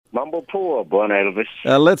Mambo poa, Bwana Elvis.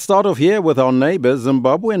 Let's start off here with our neighbours.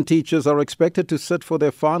 Zimbabwean teachers are expected to sit for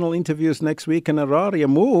their final interviews next week in Harare, a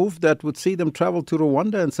move that would see them travel to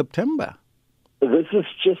Rwanda in September. This is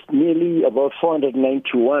just nearly about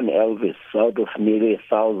 491, Elvis, out of nearly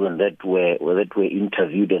 1,000 that were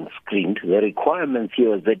interviewed and screened. The requirements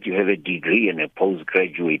here is that you have a degree and a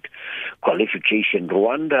postgraduate qualification.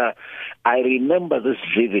 Rwanda, I remember this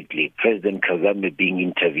vividly, President Kagame being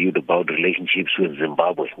interviewed about relationships with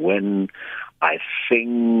Zimbabwe when I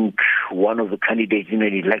think one of the candidates in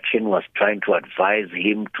an election was trying to advise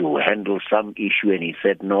him to handle some issue, and he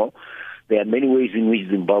said no. There are many ways in which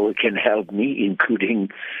Zimbabwe can help me,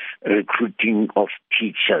 including recruiting of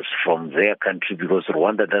teachers from their country, because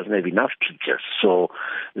Rwanda doesn't have enough teachers. So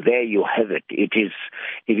there you have it. It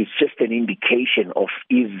is just an indication of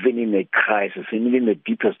even in a crisis, even in the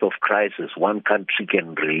deepest of crisis, one country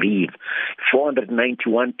can relieve.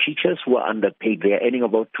 491 teachers who are underpaid. They are earning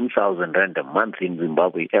about 2,000 rand a month in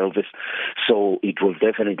Zimbabwe, Elvis. So it will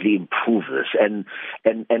definitely improve this. And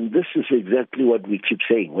this is exactly what we keep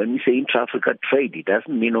saying. When we say intra-Africa trade, it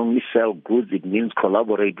doesn't mean only sell goods. It means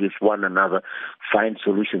collaborate with one another, find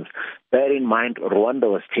solutions. Bear in mind,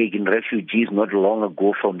 Rwanda was taking refugees not long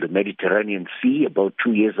ago from the Mediterranean Sea. About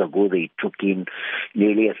 2 years ago, they took in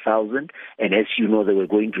nearly 1,000. And as you know, they were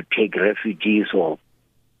going to take refugees or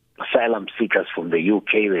asylum seekers from the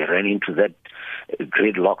UK. They ran into that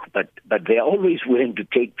gridlock, but they're always willing to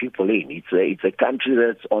take people in. It's a country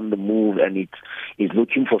that's on the move, and it's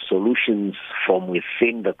looking for solutions from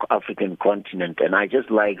within the African continent. And I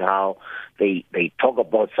just like how they talk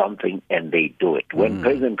about something and they do it. When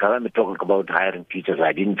President Kagame talked about hiring teachers,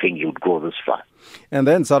 I didn't think he would go this far. And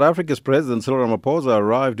then South Africa's President Cyril Ramaphosa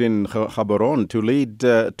arrived in Gaborone to lead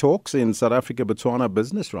talks in South Africa-Botswana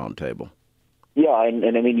Business Roundtable. Yeah,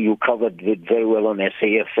 and I mean, you covered it very well on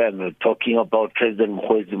SAFM, talking about President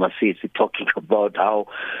Mokgweetsi Masisi, talking about how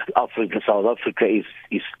South Africa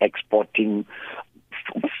is exporting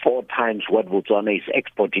 4 times what Botswana is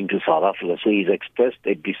exporting to South Africa. So he's expressed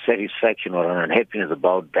a dissatisfaction or an unhappiness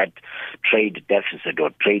about that trade deficit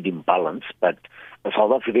or trade imbalance, but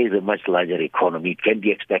South Africa is a much larger economy. It can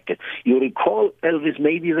be expected. You recall, Elvis,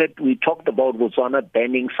 maybe that we talked about Botswana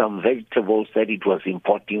banning some vegetables that it was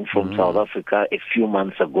importing from South Africa a few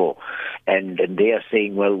months ago. And they are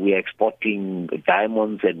saying, well, we are exporting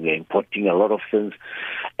diamonds and we are importing a lot of things.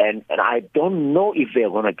 And I don't know if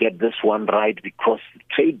they're going to get this one right, because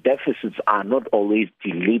trade deficits are not always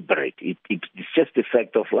deliberate. It's just the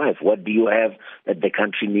fact of life. What do you have that the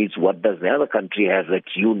country needs? What does the other country have that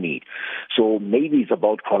you need? So maybe it's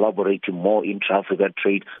about collaborating more intra-Africa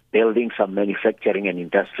trade, building some manufacturing and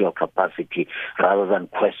industrial capacity, rather than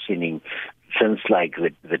questioning things like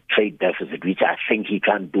the trade deficit, which I think he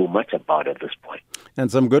can't do much about at this point.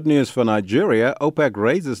 And some good news for Nigeria. OPEC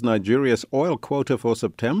raises Nigeria's oil quota for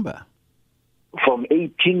September from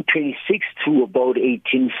 1826 to about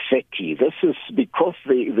 1830. This is because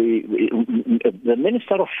the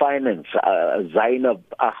Minister of Finance, Zainab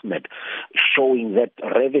Ahmed, showing that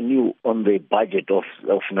revenue on the budget of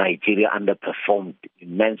Nigeria underperformed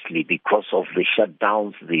immensely because of the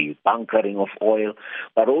shutdowns, the bunkering of oil,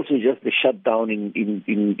 but also just the shutdown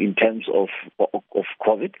in terms of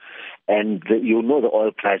COVID. And the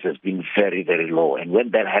oil price has been very, very low. And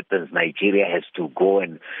when that happens, Nigeria has to go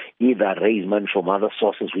and either raise money from other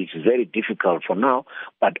sources, which is very difficult for now,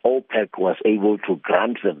 but OPEC was able to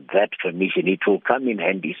grant them that permission. It will come in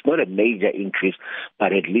handy. It's not a major increase,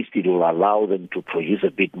 but at least it will allow them to produce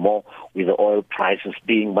a bit more, with the oil prices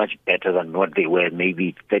being much better than what they were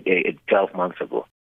maybe 12 months ago.